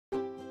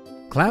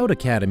Cloud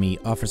Academy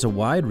offers a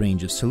wide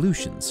range of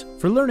solutions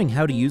for learning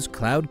how to use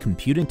cloud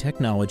computing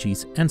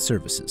technologies and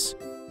services.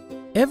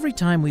 Every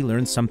time we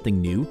learn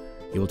something new,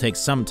 it will take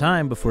some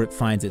time before it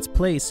finds its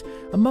place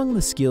among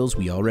the skills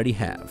we already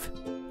have.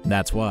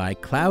 That's why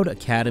Cloud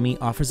Academy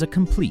offers a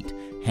complete,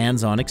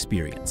 hands-on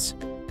experience.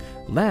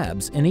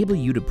 Labs enable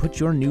you to put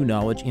your new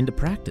knowledge into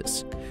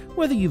practice,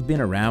 whether you've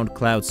been around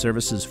cloud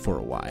services for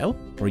a while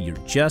or you're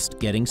just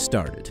getting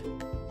started.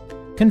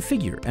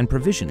 Configure and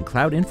provision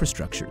cloud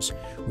infrastructures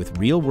with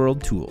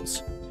real-world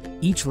tools.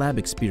 Each lab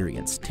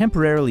experience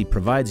temporarily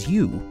provides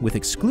you with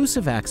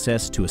exclusive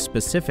access to a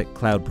specific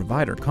cloud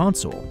provider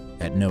console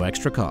at no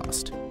extra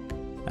cost.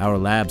 Our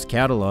lab's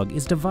catalog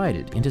is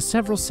divided into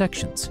several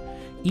sections,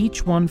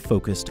 each one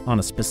focused on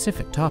a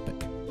specific topic.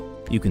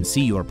 You can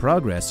see your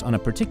progress on a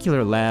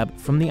particular lab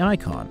from the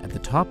icon at the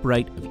top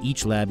right of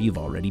each lab you've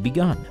already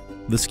begun.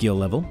 The skill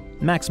level,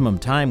 maximum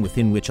time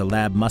within which a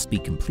lab must be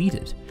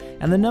completed,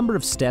 and the number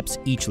of steps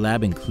each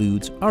lab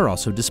includes are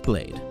also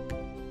displayed.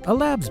 A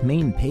lab's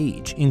main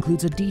page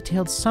includes a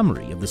detailed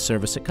summary of the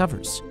service it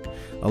covers,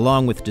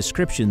 along with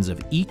descriptions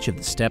of each of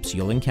the steps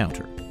you'll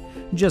encounter.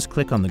 Just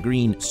click on the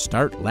green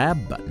Start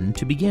Lab button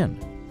to begin.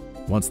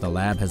 Once the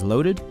lab has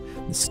loaded,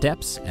 the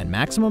steps and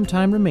maximum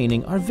time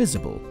remaining are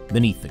visible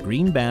beneath the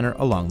green banner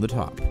along the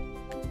top.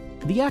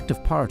 The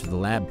active part of the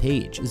lab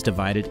page is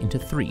divided into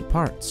 3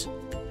 parts.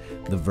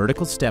 The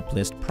vertical step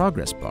list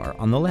progress bar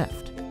on the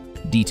left,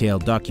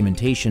 detailed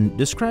documentation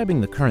describing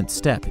the current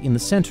step in the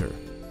center,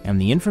 and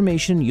the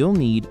information you'll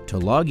need to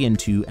log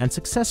into and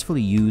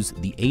successfully use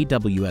the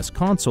AWS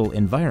console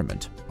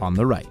environment on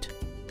the right.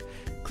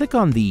 Click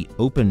on the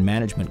Open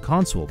Management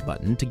Console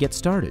button to get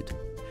started.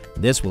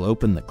 This will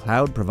open the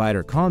Cloud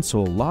Provider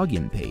Console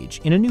login page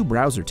in a new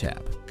browser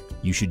tab.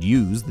 You should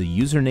use the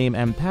username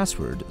and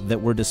password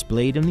that were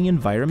displayed in the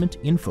Environment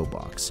info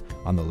box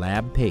on the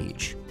lab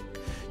page.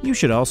 You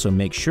should also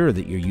make sure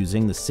that you're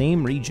using the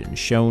same region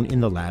shown in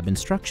the lab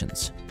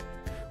instructions.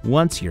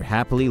 Once you're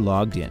happily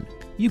logged in,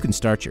 you can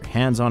start your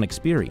hands-on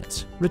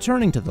experience,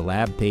 returning to the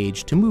lab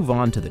page to move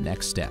on to the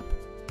next step.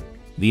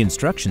 The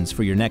instructions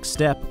for your next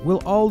step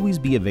will always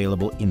be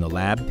available in the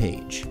lab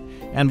page,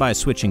 and by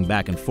switching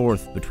back and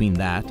forth between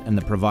that and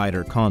the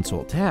Provider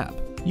Console tab,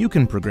 you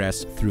can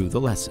progress through the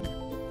lesson.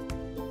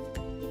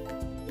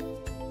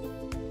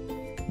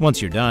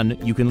 Once you're done,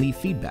 you can leave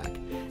feedback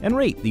and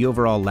rate the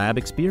overall lab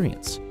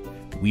experience.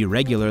 We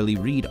regularly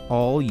read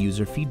all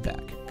user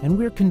feedback, and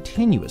we're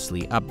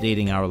continuously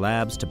updating our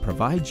labs to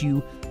provide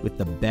you with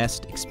the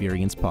best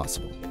experience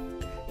possible.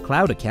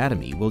 Cloud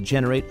Academy will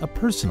generate a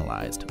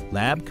personalized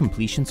lab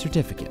completion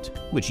certificate,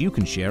 which you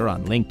can share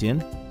on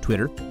LinkedIn,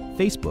 Twitter,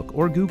 Facebook,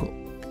 or Google.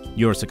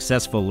 Your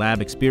successful lab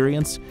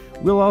experience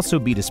will also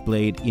be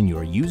displayed in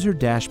your user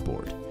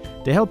dashboard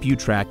to help you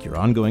track your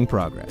ongoing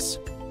progress.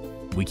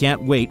 We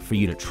can't wait for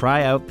you to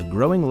try out the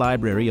growing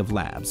library of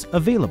labs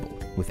available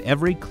with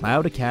every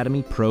Cloud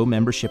Academy Pro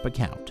membership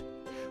account.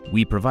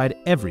 We provide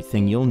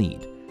everything you'll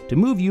need to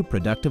move you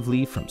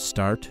productively from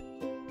start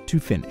to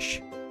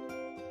finish.